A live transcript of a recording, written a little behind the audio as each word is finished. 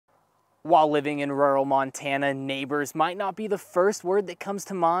While living in rural Montana, neighbors might not be the first word that comes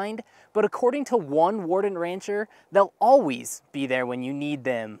to mind, but according to one Worden rancher, they'll always be there when you need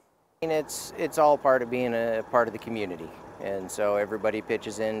them. It's all part of being a part of the community, and so everybody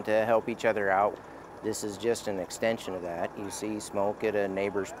pitches in to help each other out. This is just an extension of that. You see smoke at a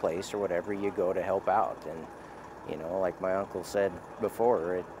neighbor's place or whatever, you go to help out. And you know, like my uncle said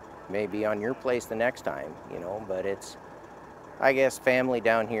before, it may be on your place the next time, you know, but I guess family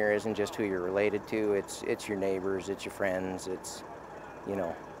down here isn't just who you're related to, it's your neighbors, it's your friends, it's, you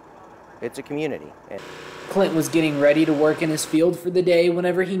know, it's a community. Clint was getting ready to work in his field for the day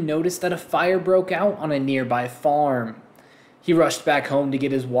whenever he noticed that a fire broke out on a nearby farm. He rushed back home to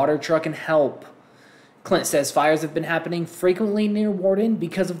get his water truck and help. Clint says fires have been happening frequently near Worden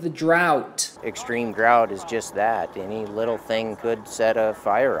because of the drought. Extreme drought is just that. Any little thing could set a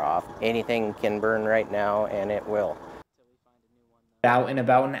fire off. Anything can burn right now, and it will. Out in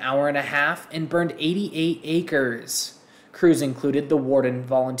about an hour and a half and burned 88 acres. Crews included the Worden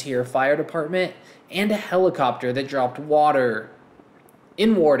Volunteer Fire Department and a helicopter that dropped water.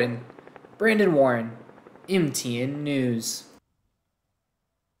 In Worden, Brandon Warren, MTN News.